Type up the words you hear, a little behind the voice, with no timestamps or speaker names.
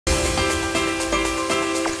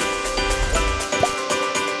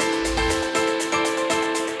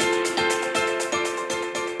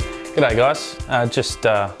G'day guys, just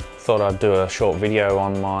thought I'd do a short video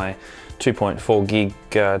on my 2.4 gig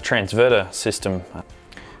transverter system,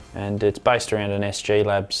 and it's based around an SG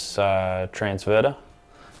Labs transverter,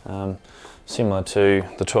 similar to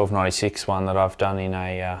the 1296 one that I've done in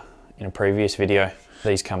a previous video.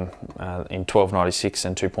 These come in 1296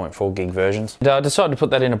 and 2.4 gig versions. And I decided to put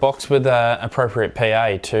that in a box with appropriate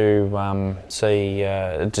PA to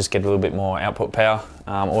just get a little bit more output power.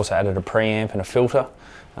 Also added a preamp and a filter.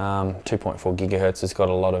 2.4 gigahertz has got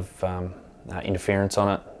a lot of interference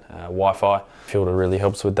on it. Wi-Fi filter really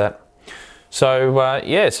helps with that. So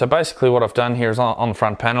yeah, so basically what I've done here is on the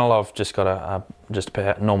front panel I've just got a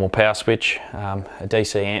normal power switch, a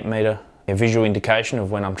DC amp meter, a visual indication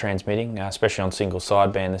of when I'm transmitting, especially on single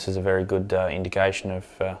sideband. This is a very good indication of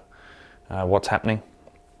what's happening.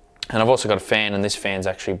 And I've also got a fan, and this fan's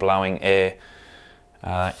actually blowing air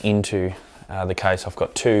into the case. I've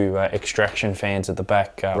got two extraction fans at the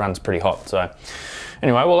back. Runs pretty hot. So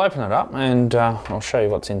anyway, we'll open it up and I'll show you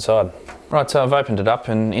what's inside. Right, so I've opened it up,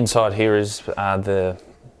 and inside here is the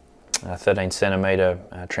 13 centimeter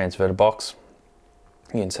transverter box.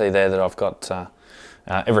 You can see there that I've got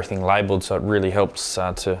everything labelled, so it really helps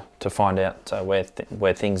to find out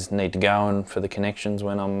where things need to go and for the connections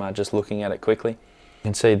when I'm just looking at it quickly. You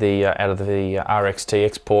can see the out of the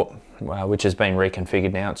RxTX port, which has been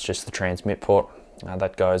reconfigured now. It's just the transmit port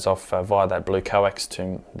that goes off via that blue coax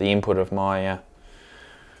to the input of my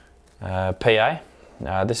PA.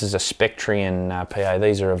 This is a Spectrian PA.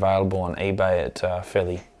 These are available on eBay at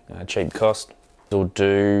fairly cheap cost. It'll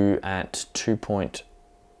do at 2.3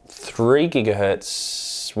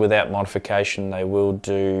 gigahertz without modification. They will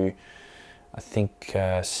do, I think,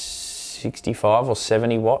 65 or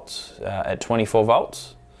 70 watts at 24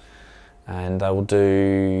 volts, and they will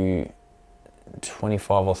do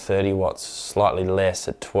 25 or 30 watts, slightly less,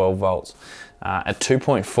 at 12 volts. At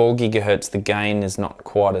 2.4 gigahertz, the gain is not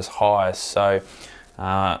quite as high, so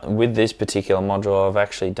with this particular module I've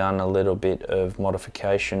actually done a little bit of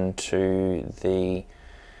modification to the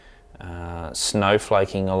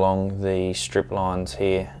snowflaking along the strip lines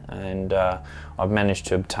here, and I've managed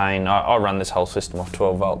to obtain, I run this whole system off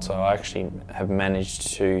 12 volts, so I actually have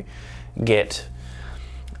managed to get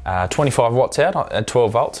 25 watts out at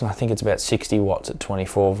 12 volts, and I think it's about 60 watts at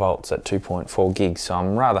 24 volts at 2.4 gigs, so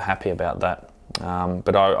I'm rather happy about that.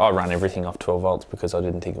 But I run everything off 12 volts because I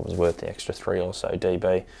didn't think it was worth the extra 3 or so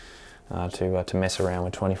dB to mess around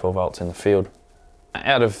with 24 volts in the field.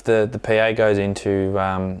 Out of the PA goes into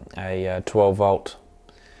a 12 volt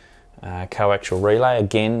coaxial relay.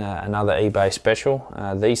 Again, another eBay special.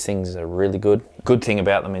 These things are really good. Good thing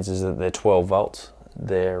about them is that they're 12 volts.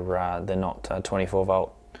 They're not 24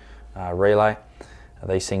 volt relay.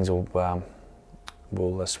 These things will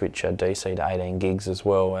switch DC to 18 gigs as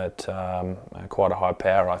well at quite a high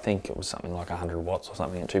power. I think it was something like 100 watts or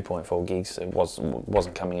something at 2.4 gigs. It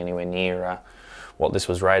wasn't coming anywhere near what this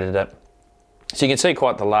was rated at. So you can see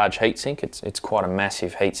quite the large heatsink. It's quite a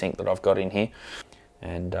massive heatsink that I've got in here,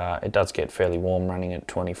 and it does get fairly warm running at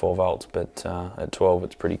 24 volts, but at 12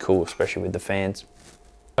 it's pretty cool, especially with the fans.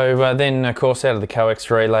 So then of course out of the coax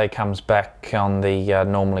relay comes back on the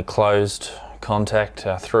normally closed contact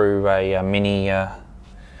through a Mini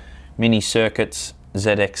Circuits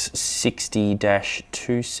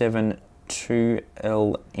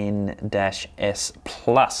ZX60-272LN-S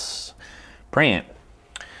Plus preamp.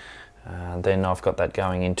 Then I've got that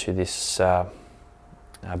going into this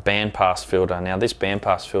bandpass filter. Now this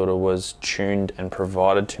bandpass filter was tuned and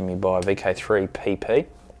provided to me by VK3 PP,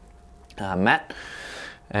 Matt,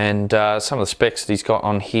 and some of the specs that he's got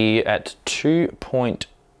on here at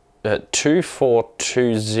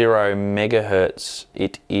 2420 megahertz,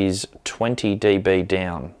 it is 20 dB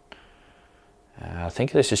down. I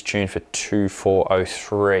think this is tuned for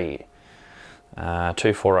 2403.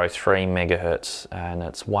 2403 megahertz, and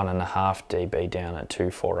it's 1.5 dB down at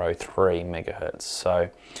 2403 megahertz. So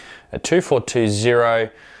at 2420,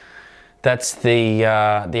 that's the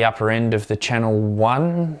upper end of the channel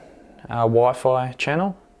 1 Wi-Fi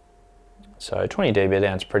channel. So 20 dB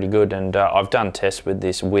down is pretty good, and I've done tests with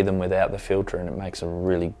this with and without the filter, and it makes a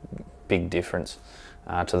really big difference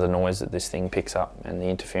to the noise that this thing picks up and the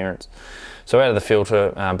interference. So out of the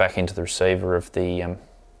filter, back into the receiver of the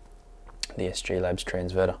SG Labs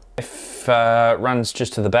transverter. If runs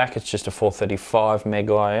just to the back, it's just a 435 meg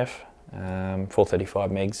IF. 435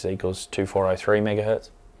 megs equals 2403 megahertz.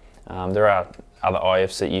 There are other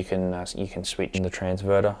IFs that you can switch in the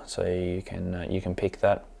transverter, so you can pick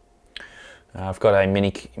that. I've got a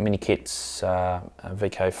MiniKits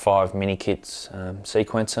VK5 MiniKits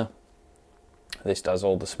Sequencer. This does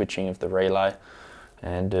all the switching of the relay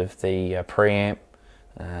and of the preamp,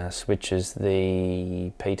 switches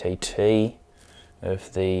the PTT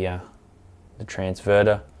of the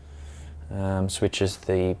transverter, switches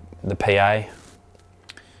the PA.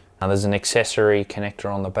 There's an accessory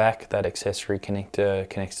connector on the back. That accessory connector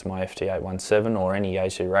connects to my FT817 or any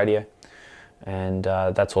Yaesu radio, and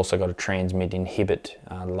that's also got a transmit inhibit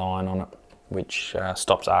line on it, which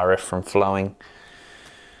stops RF from flowing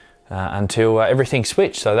until everything's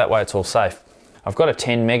switched, so that way it's all safe. I've got a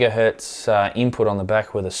 10 megahertz input on the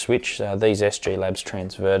back with a switch. These SG Labs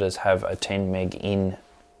transverters have a 10 meg in.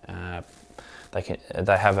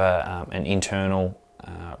 They have an internal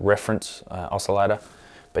reference oscillator,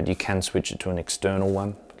 but you can switch it to an external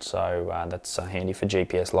one, so that's handy for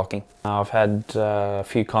GPS locking. I've had a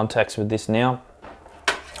few contacts with this now.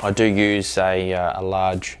 I do use a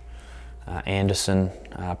large Anderson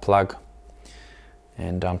plug,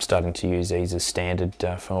 and I'm starting to use these as standard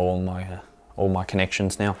for all my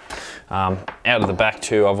connections now. Out of the back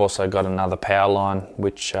too, I've also got another power line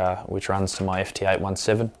which runs to my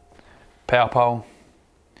FT817 power pole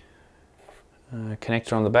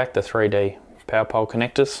connector on the back, the 3D power pole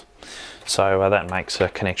connectors. So that makes a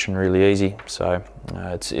connection really easy. So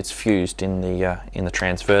it's fused in the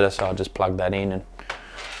transverter, so I'll just plug that in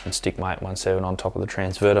and stick my 817 on top of the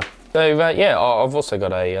transverter. So yeah, I've also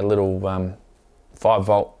got a little 5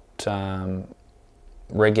 volt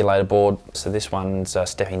regulator board. So this one's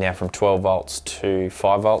stepping down from 12 volts to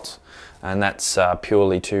 5 volts, and that's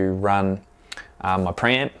purely to run my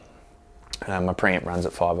preamp. My preamp runs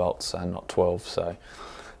at 5 volts and not 12. So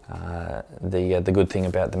the good thing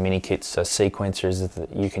about the MiniKits Sequencer is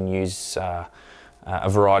that you can use a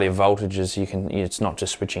variety of voltages. It's not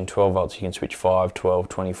just switching 12 volts, you can switch 5, 12,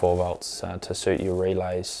 24 volts to suit your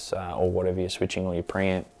relays or whatever you're switching, or your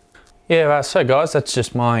preamp. Yeah, so guys, that's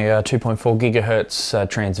just my 2.4 gigahertz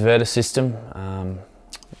transverter system.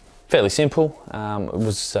 Fairly simple. It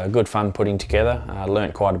was good fun putting together. I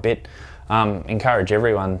learnt quite a bit. Encourage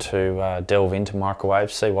everyone to delve into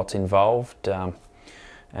microwaves, see what's involved,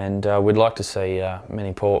 and we'd like to see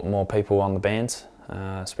many more people on the bands,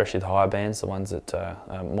 especially the higher bands, the ones that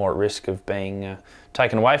are more at risk of being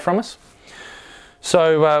taken away from us.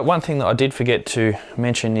 So one thing that I did forget to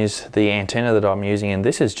mention is the antenna that I'm using, and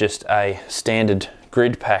this is just a standard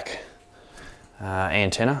grid pack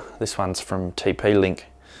antenna. This one's from TP-Link,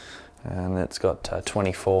 and it's got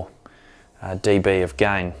 24 dB of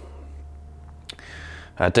gain.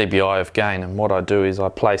 dBi of gain, and what I do is I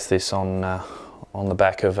place this on the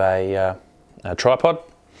back of a tripod,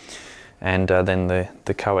 and then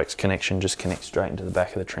the coax connection just connects straight into the back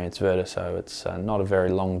of the transverter, so it's not a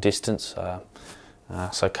very long distance,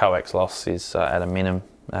 so coax loss is at a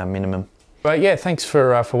minimum. But yeah, thanks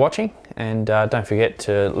for watching, and don't forget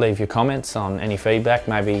to leave your comments on any feedback.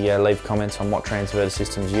 Maybe leave comments on what transverter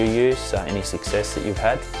systems you use, any success that you've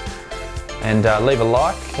had. And leave a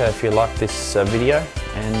like if you like this video,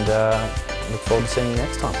 and look forward to seeing you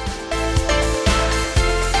next time.